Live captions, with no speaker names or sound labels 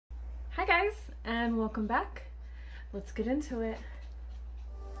Hi guys, and welcome back. Let's get into it.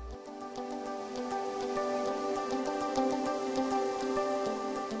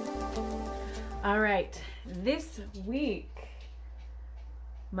 All right, this week,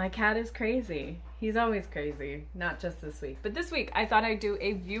 my cat is crazy. He's always crazy, not just this week. But this week, I thought I'd do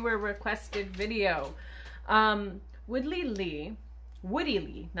a viewer requested video. Woody Leigh,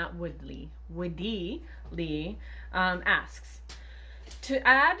 not Woodley, Woody Leigh asks, to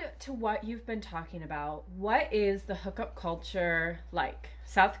add to what you've been talking about, what is the hookup culture like?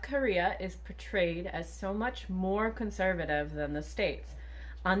 South Korea is portrayed as so much more conservative than the States.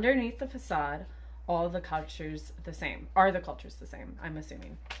 Underneath the facade, all the cultures the same. Are the cultures the same, I'm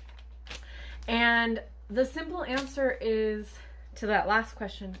assuming. And the simple answer is, to that last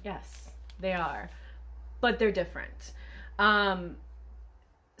question, yes, they are. But they're different.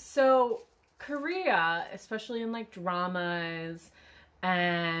 So Korea, especially in like dramas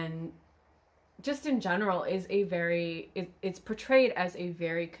and just in general, is a very, it's portrayed as a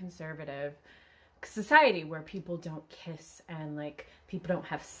very conservative society where people don't kiss and like people don't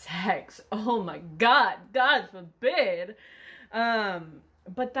have sex. Oh my God, God forbid.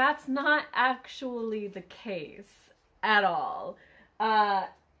 But that's not actually the case at all.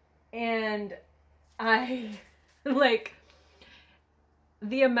 And I like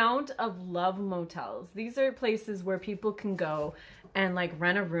the amount of love motels. These are places where people can go and like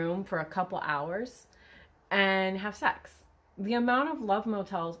rent a room for a couple hours and have sex. The amount of love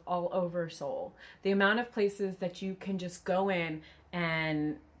motels all over Seoul, the amount of places that you can just go in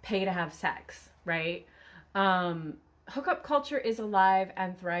and pay to have sex, right? Hookup culture is alive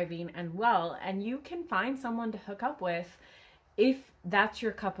and thriving and well, and you can find someone to hook up with if that's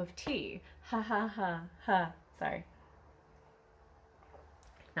your cup of tea. Ha ha ha ha. Sorry.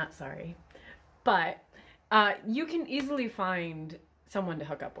 Not sorry. But you can easily find someone to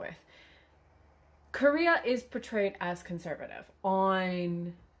hook up with. Korea is portrayed as conservative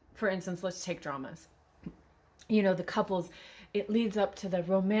on, for instance, let's take dramas. You know, the couples, it leads up to the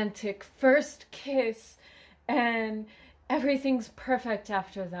romantic first kiss and everything's perfect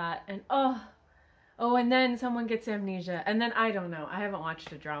after that. And oh, and then someone gets amnesia. And then I don't know. I haven't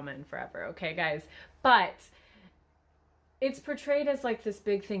watched a drama in forever. Okay, guys. But it's portrayed as like this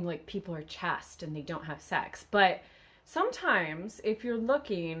big thing, like people are chaste and they don't have sex. But sometimes, if you're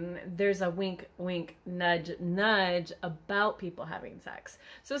looking, there's a wink, wink, nudge, nudge about people having sex.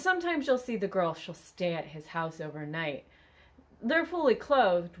 So sometimes you'll see the girl, she'll stay at his house overnight. They're fully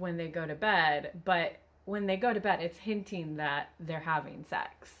clothed when they go to bed, but when they go to bed, it's hinting that they're having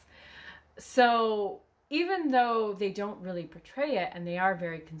sex. So even though they don't really portray it, and they are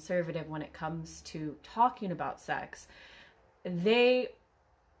very conservative when it comes to talking about sex, they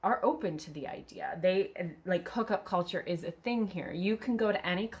are open to the idea. They like hookup culture is a thing here. You can go to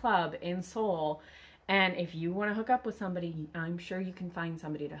any club in Seoul, and if you want to hook up with somebody, I'm sure you can find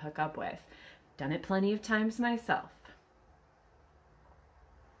somebody to hook up with. Done it plenty of times myself.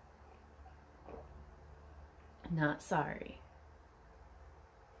 Not sorry.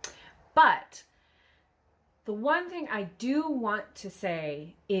 But the one thing I do want to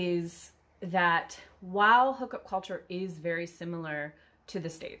say is that while hookup culture is very similar to the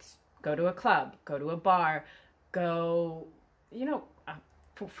States, go to a club, go to a bar, go, you know,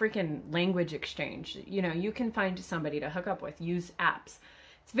 freaking language exchange. You know, you can find somebody to hook up with, use apps.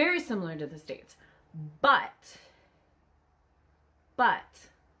 It's very similar to the States. But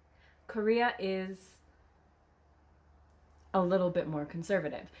Korea is a little bit more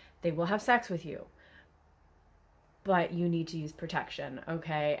conservative. They will have sex with you, but you need to use protection,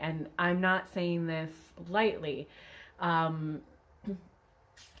 okay? And I'm not saying this lightly.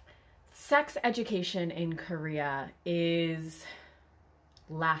 Sex education in Korea is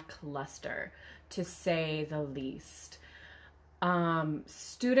lackluster, to say the least.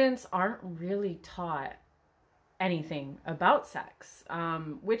 Students aren't really taught anything about sex,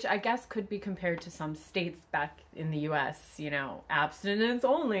 which I guess could be compared to some states back in the US, you know, abstinence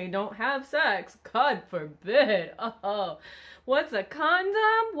only, don't have sex, God forbid. Oh, what's a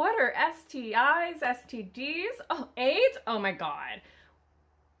condom? What are STIs, STDs? Oh, AIDS? Oh my God.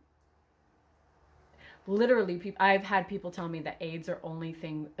 Literally, I've had people tell me that AIDS are only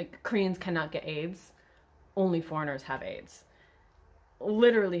thing, like Koreans cannot get AIDS, only foreigners have AIDS.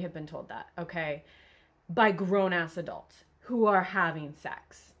 Literally have been told that, okay? By grown-ass adults who are having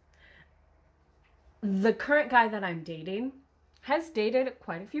sex. The current guy that I'm dating has dated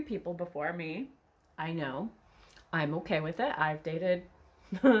quite a few people before me. I know. I'm okay with it. I've dated...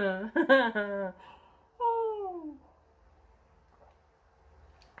 oh.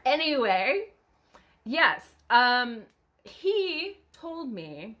 Anyway, yes, he told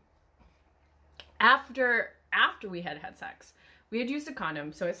me after we had sex, we had used a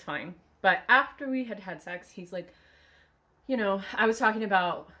condom, so it's fine. But after we had sex, he's like, you know, I was talking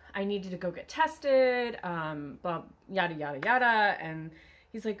about I needed to go get tested, blah, yada, yada, yada. And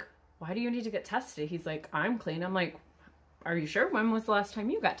he's like, why do you need to get tested? He's like, I'm clean. I'm like, are you sure? When was the last time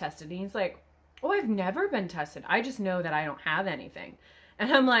you got tested? And he's like, oh, I've never been tested. I just know that I don't have anything.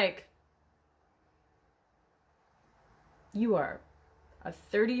 And I'm like, you are a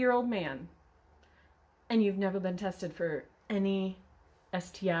 30-year-old man and you've never been tested for any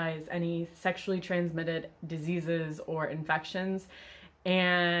STIs, any sexually transmitted diseases or infections,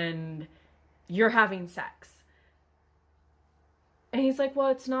 and you're having sex. And he's like, well,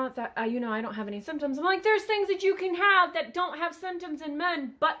 it's not that, you know, I don't have any symptoms. I'm like, there's things that you can have that don't have symptoms in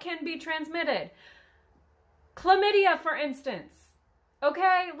men, but can be transmitted. Chlamydia, for instance.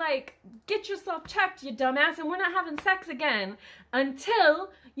 Okay? Like, get yourself checked, you dumbass, and we're not having sex again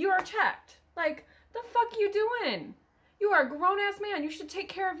until you are checked. Like, the fuck you doing? You are a grown-ass man. You should take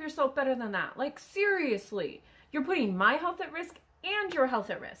care of yourself better than that. Like, seriously. You're putting my health at risk and your health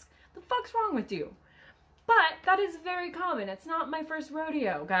at risk. The fuck's wrong with you? But that is very common. It's not my first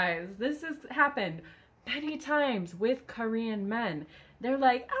rodeo, guys. This has happened many times with Korean men. They're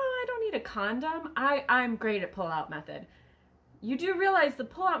like, oh, I don't need a condom. I'm great at pull-out method. You do realize the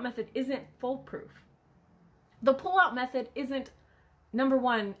pull-out method isn't foolproof. The pull-out method isn't number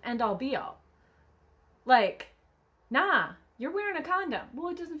one end-all be-all. Like, nah, you're wearing a condom. Well,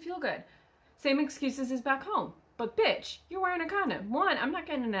 it doesn't feel good. Same excuses as back home. But bitch, you're wearing a condom. One, I'm not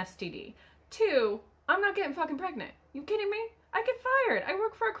getting an STD. Two, I'm not getting fucking pregnant. You kidding me? I get fired. I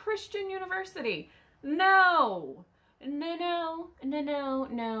work for a Christian university. No. No.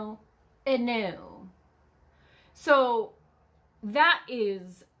 So that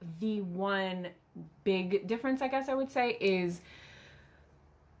is the one big difference, I guess I would say, is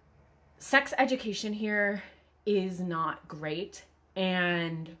sex education here is not great,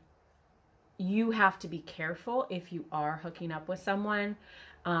 and you have to be careful if you are hooking up with someone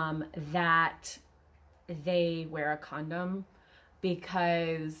that they wear a condom,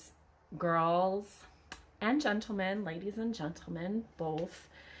 because girls and gentlemen, ladies and gentlemen, both,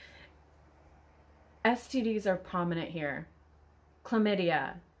 STDs are prominent here.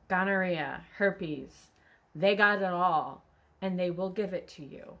 Chlamydia, gonorrhea, herpes, they got it all, and they will give it to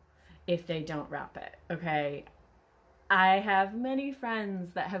you if they don't wrap it, okay? I have many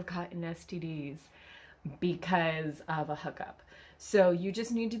friends that have gotten STDs because of a hookup. So you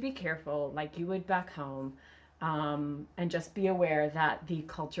just need to be careful like you would back home, and just be aware that the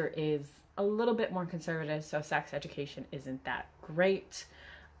culture is a little bit more conservative, so sex education isn't that great.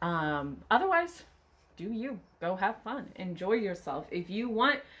 Otherwise, do you. Go have fun. Enjoy yourself. If you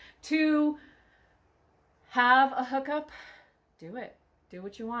want to have a hookup, do it. Do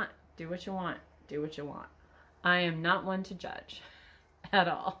what you want. Do what you want. Do what you want. I am not one to judge at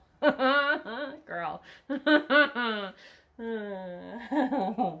all. Girl.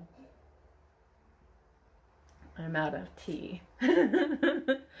 I'm out of tea.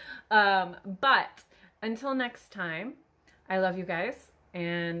 But until next time, I love you guys,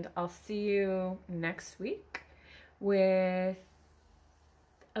 and I'll see you next week with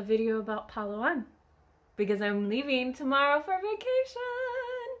a video about Palawan, because I'm leaving tomorrow for vacation.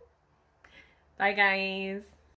 Bye, guys.